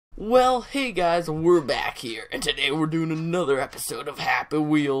Well, hey guys, we're back here, and today we're doing another episode of Happy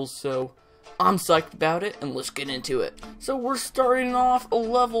Wheels, so I'm psyched about it, and let's get into it. So we're starting off a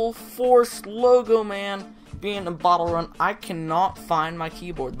level Force Logo Man, being a bottle run. I cannot find my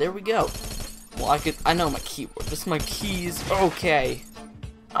keyboard. There we go. Well, I know my keyboard. This is my keys. Okay.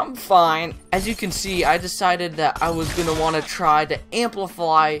 I'm fine. As you can see, I decided that I was going to want to try to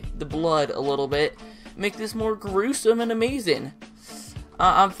amplify the blood a little bit, make this more gruesome and amazing.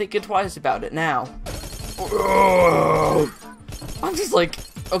 I'm thinking twice about it now. I'm just like,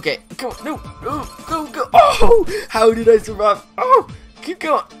 okay, go, no, go. Oh, how did I survive? Oh, keep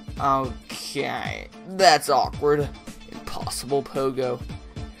going. Okay, that's awkward. Impossible pogo.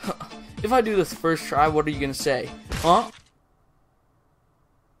 If I do this first try, what are you gonna say? Huh?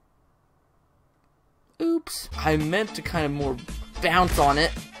 Oops. I meant to kind of more bounce on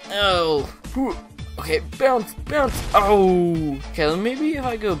it. Oh. Okay, bounce. Oh. Okay, maybe if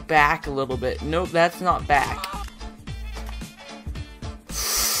I go back a little bit. Nope, that's not back.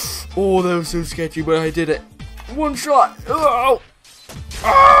 Oh, that was so sketchy, but I did it. One shot. Oh.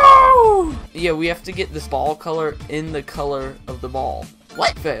 Oh. Yeah, we have to get this ball color in the color of the ball.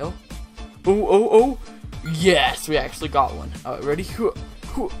 What? Fail. Oh. Yes, we actually got one. Alright, ready?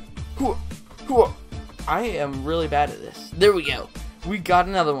 I am really bad at this. There we go. We got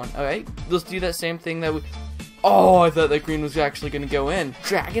another one. Alright, let's do that same thing that we... Oh, I thought that green was actually going to go in.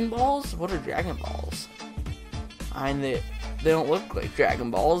 Dragon balls? What are Dragon balls? They don't look like Dragon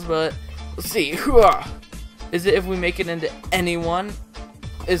balls, but... Let's see. Is it if we make it into anyone?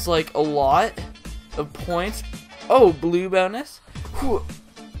 It's like a lot of points. Oh, blue bonus?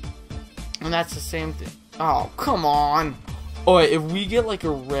 And that's the same thing. Oh, come on. Oh, wait, if we get like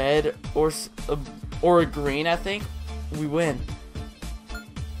a red or a green, I think, we win.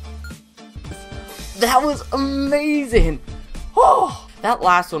 That was amazing! Oh, that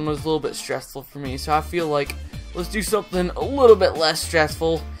last one was a little bit stressful for me, so I feel like let's do something a little bit less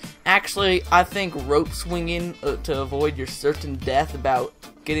stressful. Actually, I think rope swinging to avoid your certain death about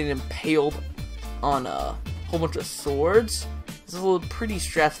getting impaled on a whole bunch of swords is a little pretty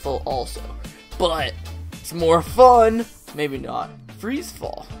stressful also. But it's more fun. Maybe not. Freeze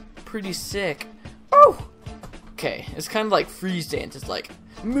fall. Pretty sick. Oh! Okay, it's kind of like freeze dance. It's like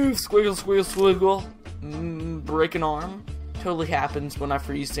move, squiggle, break an arm. Totally happens when I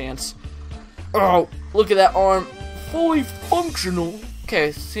freeze dance. Oh, look at that arm. Fully functional.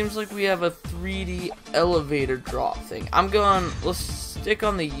 Okay, seems like we have a 3D elevator drop thing. Let's stick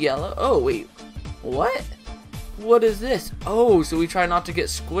on the yellow. Oh, wait. What? What is this? Oh, so we try not to get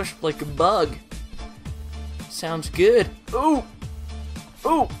squished like a bug. Sounds good. Oh!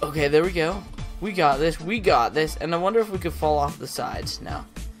 Okay, there we go. We got this, and I wonder if we could fall off the sides now.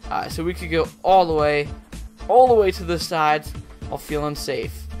 Alright, so we could go all the way to the sides while feeling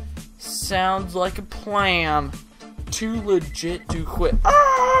safe. Sounds like a plan. Too legit to quit.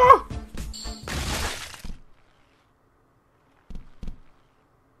 Ah!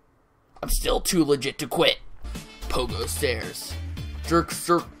 I'm still too legit to quit. Pogo stairs.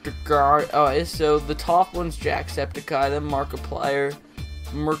 Jerkcepticeye. Oh, so the top one's Jacksepticeye, then Markiplier,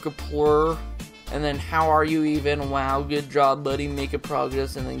 Merkiplur, and then how are you even? Wow, good job, buddy. Make a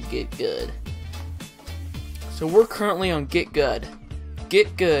progress, and then get good. So we're currently on get good.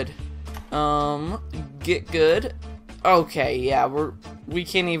 Get good. Get good. Okay, yeah, we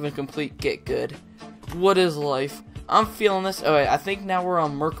can't even complete get good. What is life? I'm feeling this. Oh, wait, I think now we're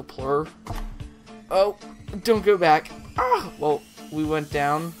on Merkiplur. Oh, don't go back. Ah, well, we went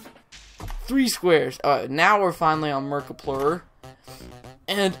down 3 squares. Alright, now we're finally on Merkiplur.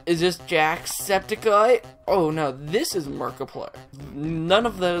 And is this Jacksepticeye? Oh no, this is Merkiplur. None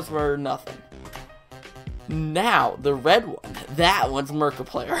of those were nothing. Now, the red one, that one's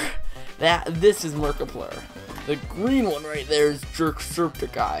Merkiplur. This is Merkiplur. The green one right there is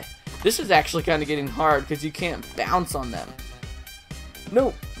Jerkcepticeye. This is actually kind of getting hard because you can't bounce on them.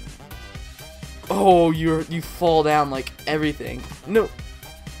 No. Oh, you fall down like everything. No.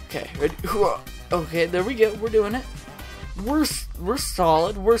 Okay, ready? Okay, there we go. We're doing it. We're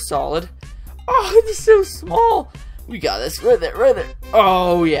solid. We're solid. Oh, it's so small. We got this. Right there.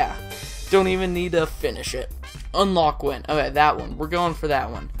 Oh, yeah. Don't even need to finish it. Unlock win. Okay, that one. We're going for that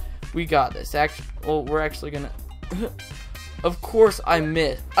one. We got this. Actually, well, we're actually gonna... Of course I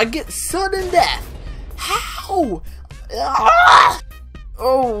missed. I get sudden death. How? Ah!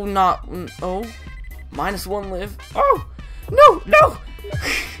 Oh, not... Oh. -1 live. Oh! No!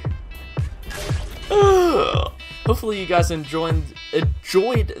 Hopefully you guys enjoyed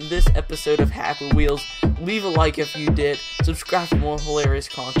this episode of Happy Wheels. Leave a like if you did. Subscribe for more hilarious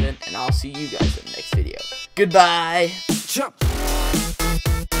content. And I'll see you guys in the next video. Goodbye! Jump.